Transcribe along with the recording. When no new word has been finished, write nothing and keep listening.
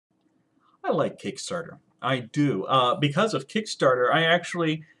I like Kickstarter. I do. Because of Kickstarter, I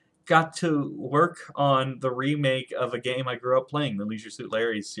actually got to work on the remake of a game I grew up playing, the Leisure Suit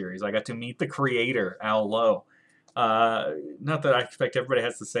Larry series. I got to meet the creator, Al Lowe. Not that I expect everybody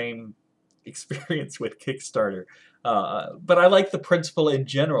has the same experience with Kickstarter, but I like the principle in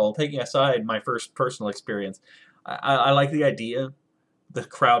general, taking aside my first personal experience. I like the idea, the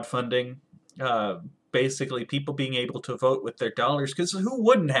crowdfunding, uh, basically people being able to vote with their dollars, because who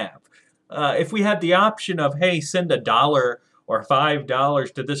wouldn't have? If we had the option of, hey, send $1 or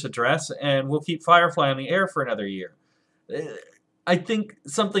 $5 to this address and we'll keep Firefly on the air for another year. I think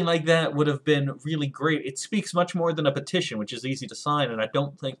something like that would have been really great. It speaks much more than a petition, which is easy to sign, and I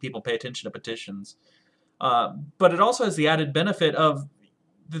don't think people pay attention to petitions. But it also has the added benefit of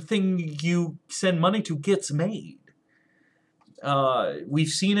the thing you send money to gets made. We've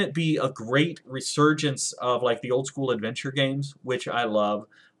seen it be a great resurgence of like the old school adventure games, which I love.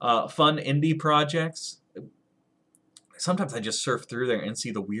 Fun indie projects. Sometimes I just surf through there and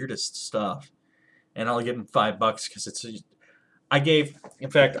see the weirdest stuff, and I'll give them $5 because it's. I gave, in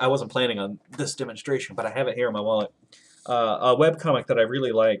fact, I wasn't planning on this demonstration, but I have it here in my wallet. A webcomic that I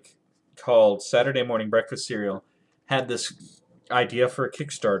really like called Saturday Morning Breakfast Cereal had this idea for a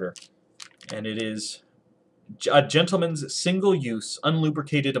Kickstarter, and it is a gentleman's single-use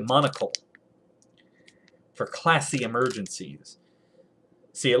unlubricated monocle for classy emergencies.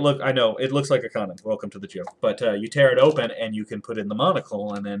 See, I know, it looks like a condom. Welcome to the joke. But you tear it open, and you can put in the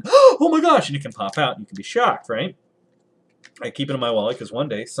monocle, and then, oh my gosh, and it can pop out, and you can be shocked, right? I keep it in my wallet, because one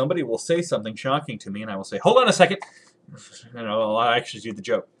day, somebody will say something shocking to me, and I will say, hold on a second. I'll actually do the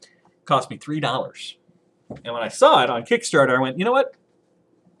joke. It cost me $3. And when I saw it on Kickstarter, I went, you know what?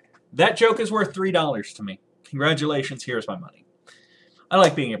 That joke is worth $3 to me. Congratulations, here's my money. I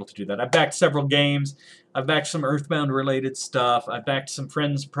like being able to do that. I've backed several games. I've backed some Earthbound-related stuff. I've backed some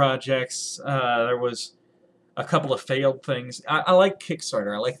Friends projects. There was a couple of failed things. I like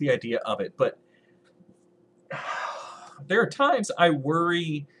Kickstarter. I like the idea of it. But there are times I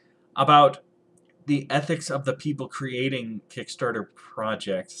worry about the ethics of the people creating Kickstarter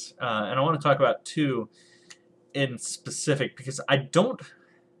projects. And I want to talk about two in specific, because I don't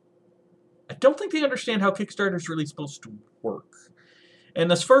think they understand how Kickstarter is really supposed to work. And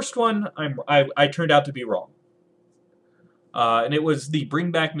this first one, I turned out to be wrong. And it was the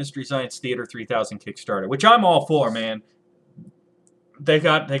Bring Back Mystery Science Theater 3000 Kickstarter, which I'm all for, man. They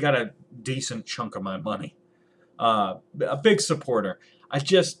got a decent chunk of my money. A big supporter. And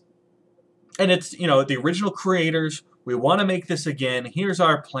it's, the original creators. We want to make this again. Here's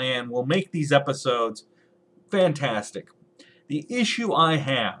our plan. We'll make these episodes. Fantastic. The issue I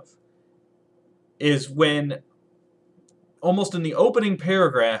have is when, almost in the opening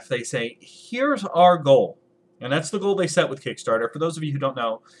paragraph, they say, here's our goal. And that's the goal they set with Kickstarter. For those of you who don't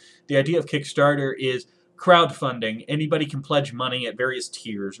know, the idea of Kickstarter is crowdfunding. Anybody can pledge money at various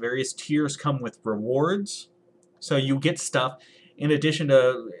tiers. Various tiers come with rewards. So you get stuff. In addition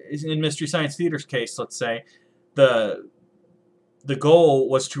to, in Mystery Science Theater's case, let's say, the goal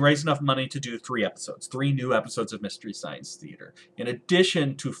was to raise enough money to do 3 episodes, 3 new episodes of Mystery Science Theater. In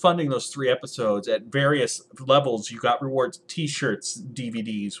addition to funding those 3 episodes at various levels, you got rewards, t-shirts,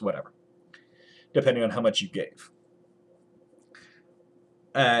 DVDs, whatever, depending on how much you gave.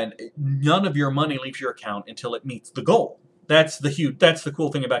 And none of your money leaves your account until it meets the goal. That's the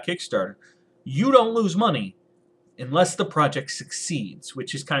cool thing about Kickstarter. You don't lose money unless the project succeeds,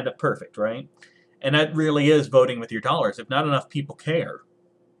 which is kind of perfect, right? And that really is voting with your dollars. If not enough people care,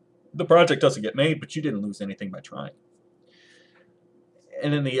 the project doesn't get made, but you didn't lose anything by trying.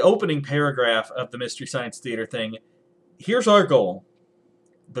 And in the opening paragraph of the Mystery Science Theater thing, here's our goal.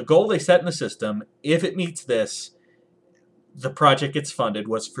 The goal they set in the system, if it meets this, the project gets funded,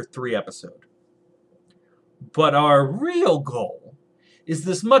 was for 3 episodes. But our real goal is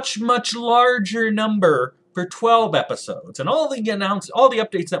this much, much larger number for 12 episodes. And all the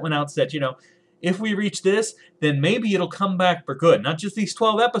updates that went out said, if we reach this, then maybe it'll come back for good. Not just these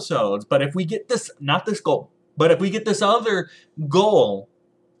 12 episodes, but if we get this, not this goal, but if we get this other goal,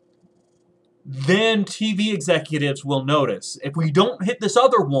 then TV executives will notice. If we don't hit this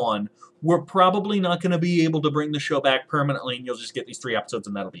other one, we're probably not going to be able to bring the show back permanently, and you'll just get these 3 episodes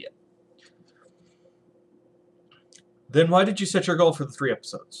and that'll be it. Then why did you set your goal for the 3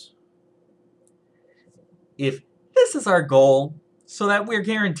 episodes? If this is our goal, so that we're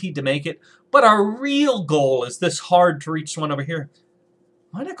guaranteed to make it, but our real goal is this hard to reach one over here,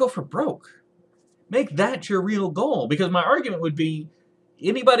 why not go for broke? Make that your real goal. Because my argument would be,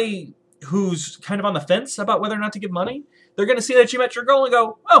 anybody who's kind of on the fence about whether or not to give money, they're going to see that you met your goal and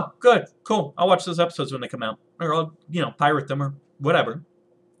go, oh, good, cool, I'll watch those episodes when they come out. Or I'll, pirate them or whatever.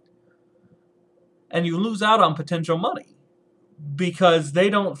 and you lose out on potential money because they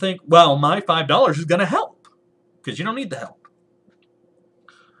don't think, well, my $5 is going to help, because you don't need the help.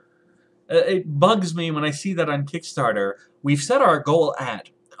 It bugs me when I see that on Kickstarter. We've set our goal at,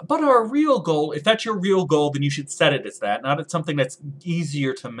 but our real goal, if that's your real goal, then you should set it as that, not as something that's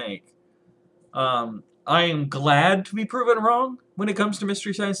easier to make. I am glad to be proven wrong when it comes to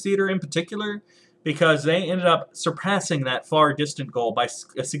Mystery Science Theater in particular, because they ended up surpassing that far distant goal by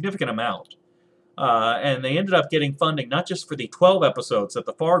a significant amount. And they ended up getting funding not just for the 12 episodes that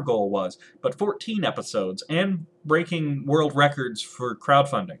the far goal was, but 14 episodes, and breaking world records for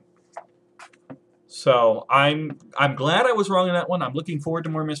crowdfunding. So I'm glad I was wrong in that one. I'm looking forward to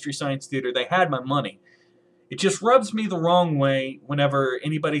more Mystery Science Theater. They had my money. It just rubs me the wrong way whenever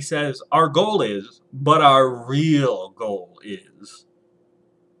anybody says, our goal is, but our real goal is.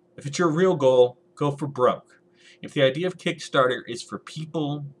 If it's your real goal, go for broke. If the idea of Kickstarter is for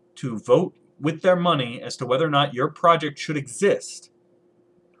people to vote with their money as to whether or not your project should exist,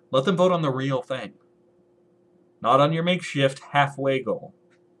 let them vote on the real thing, not on your makeshift halfway goal.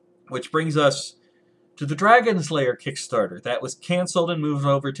 Which brings us to the Dragon's Lair Kickstarter that was canceled and moved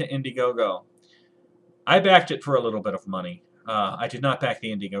over to Indiegogo. I backed it for a little bit of money. I did not back the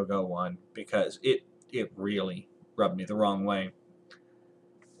Indiegogo one because it really rubbed me the wrong way.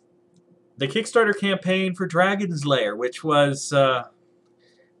 The Kickstarter campaign for Dragon's Lair, which was, I'm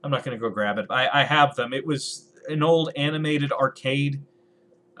not going to go grab it. I have them. It was an old animated arcade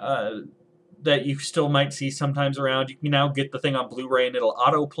that you still might see sometimes around. You can now get the thing on Blu-ray and it'll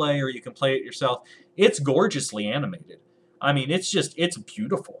autoplay, or you can play it yourself. It's gorgeously animated. I mean, it's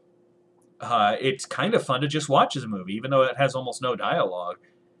beautiful. It's kind of fun to just watch as a movie, even though it has almost no dialogue.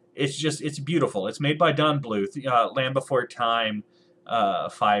 It's beautiful. It's made by Don Bluth, Land Before Time,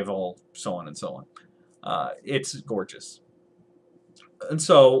 Fievel, so on and so on. It's gorgeous. And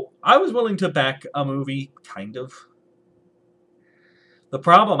so, I was willing to back a movie, kind of. The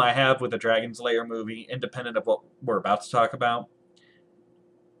problem I have with the Dragon's Lair movie, independent of what we're about to talk about,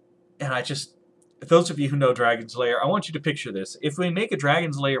 and those of you who know Dragon's Lair, I want you to picture this. If we make a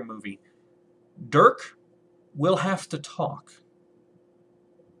Dragon's Lair movie, Dirk will have to talk.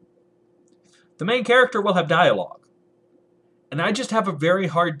 The main character will have dialogue. And I just have a very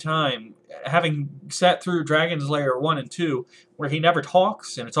hard time, having sat through Dragon's Lair 1 and 2, where he never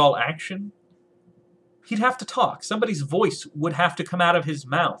talks and it's all action. He'd have to talk. Somebody's voice would have to come out of his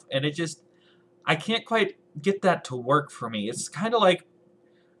mouth. And I can't quite get that to work for me. It's kind of like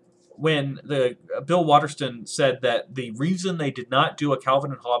when Bill Waterston said that the reason they did not do a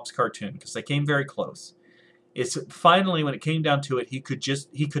Calvin and Hobbes cartoon, because they came very close, is finally when it came down to it, he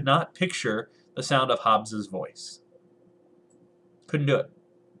could not picture the sound of Hobbes's voice. Couldn't do it.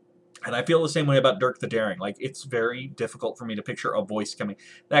 And I feel the same way about Dirk the Daring. Like, it's very difficult for me to picture a voice coming.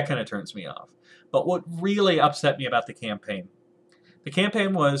 That kind of turns me off. But what really upset me about the campaign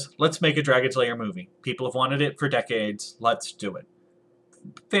was, let's make a Dragon's Lair movie. People have wanted it for decades. Let's do it.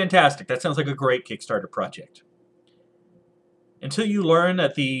 Fantastic. That sounds like a great Kickstarter project. Until you learn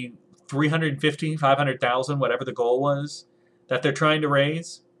that the 350, 500,000, whatever the goal was, that they're trying to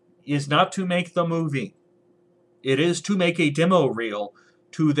raise, is not to make the movie. It is to make a demo reel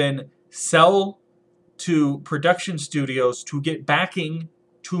to then sell to production studios to get backing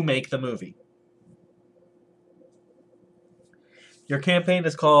to make the movie. Your campaign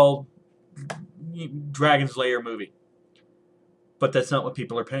is called Dragon's Lair movie. But that's not what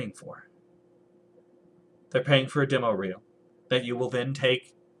people are paying for. They're paying for a demo reel that you will then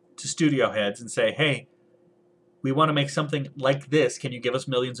take to studio heads and say, hey, we want to make something like this. Can you give us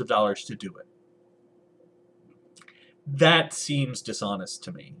millions of dollars to do it? That seems dishonest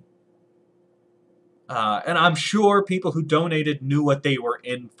to me. And I'm sure people who donated knew what they were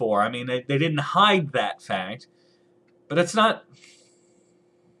in for. I mean, they didn't hide that fact. But it's not...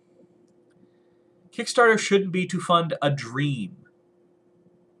 Kickstarter shouldn't be to fund a dream.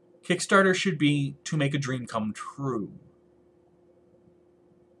 Kickstarter should be to make a dream come true.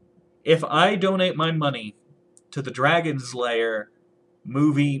 If I donate my money to the Dragon's Lair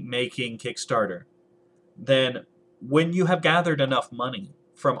movie-making Kickstarter, then when you have gathered enough money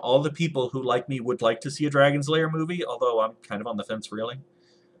from all the people who, like me, would like to see a Dragon's Lair movie, although I'm kind of on the fence, really,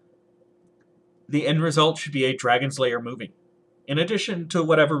 the end result should be a Dragon's Lair movie. In addition to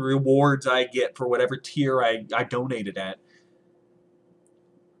whatever rewards I get for whatever tier I donated at,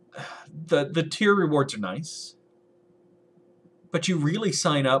 the tier rewards are nice, but you really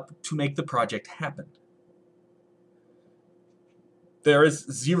sign up to make the project happen. There is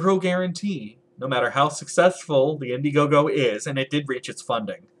zero guarantee, no matter how successful the Indiegogo is, and it did reach its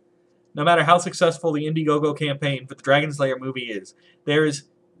funding, no matter how successful the Indiegogo campaign for the Dragon's Lair movie is, there is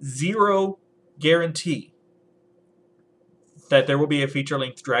zero guarantee that there will be a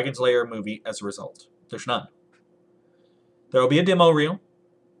feature-length Dragon's Lair movie as a result. There's none. There will be a demo reel,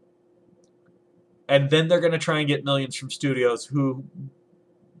 and then they're going to try and get millions from studios who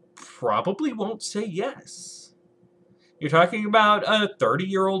probably won't say yes. You're talking about a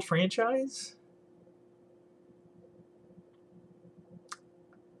 30-year-old franchise?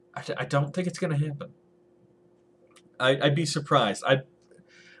 I don't think it's going to happen. I'd be surprised.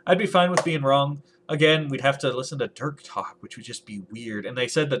 I'd be fine with being wrong. Again, we'd have to listen to Dirk talk, which would just be weird. And they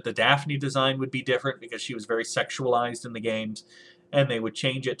said that the Daphne design would be different because she was very sexualized in the games, and they would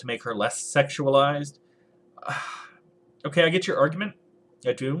change it to make her less sexualized. Okay, I get your argument.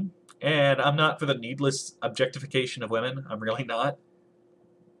 I do. And I'm not for the needless objectification of women. I'm really not.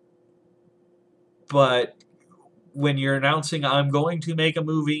 But when you're announcing I'm going to make a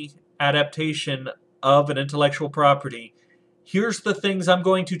movie adaptation of an intellectual property, here's the things I'm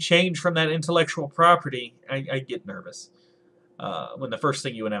going to change from that intellectual property, I get nervous when the first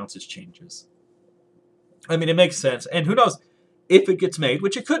thing you announce is changes. I mean, it makes sense. And who knows if it gets made,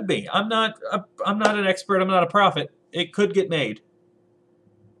 which it could be. I'm not an expert. I'm not a prophet. It could get made.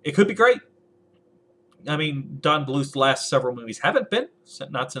 It could be great. I mean, Don Bluth's last several movies haven't been.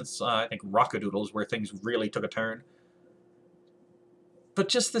 Not since, I think, Rockadoodles, where things really took a turn. But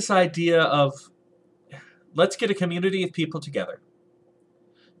just this idea of, let's get a community of people together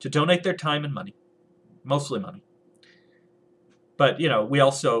to donate their time and money. Mostly money. But, you know,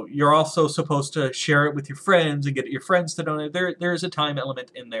 you're also supposed to share it with your friends and get your friends to donate. There is a time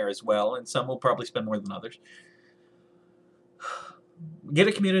element in there as well, and some will probably spend more than others. Get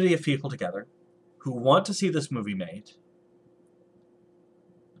a community of people together who want to see this movie made,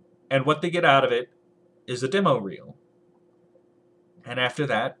 and what they get out of it is a demo reel. And after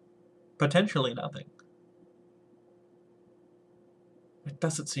that, potentially nothing. It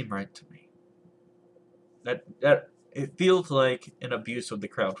doesn't seem right to me. That it feels like an abuse of the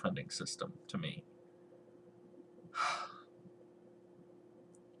crowdfunding system to me.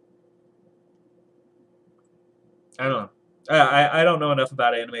 I don't know. I don't know enough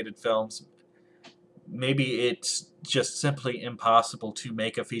about animated films. Maybe it's just simply impossible to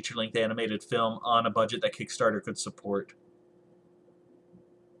make a feature-length animated film on a budget that Kickstarter could support.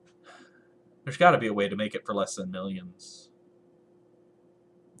 There's got to be a way to make it for less than millions.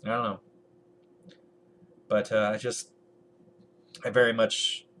 I don't know. But it very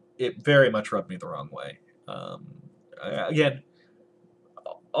much rubbed me the wrong way. Again,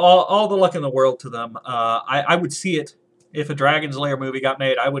 all the luck in the world to them. I would see it. If a Dragon's Lair movie got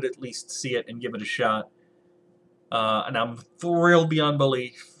made, I would at least see it and give it a shot. And I'm thrilled beyond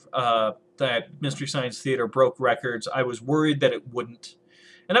belief that Mystery Science Theater broke records. I was worried that it wouldn't.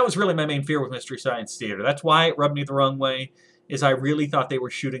 And that was really my main fear with Mystery Science Theater. That's why it rubbed me the wrong way, is I really thought they were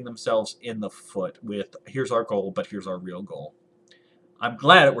shooting themselves in the foot with, here's our goal, but here's our real goal. I'm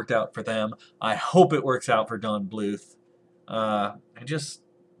glad it worked out for them. I hope it works out for Don Bluth. I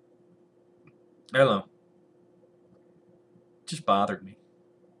don't know. It just bothered me.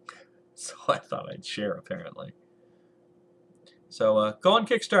 So I thought I'd share, apparently. So go on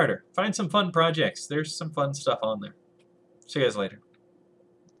Kickstarter. Find some fun projects. There's some fun stuff on there. See you guys later.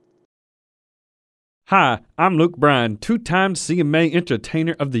 Hi, I'm Luke Bryan, 2-time CMA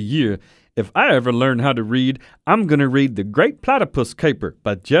Entertainer of the Year. If I ever learn how to read, I'm going to read The Great Platypus Caper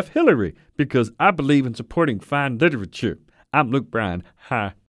by Jeff Hillary because I believe in supporting fine literature. I'm Luke Bryan.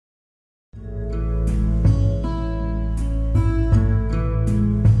 Hi.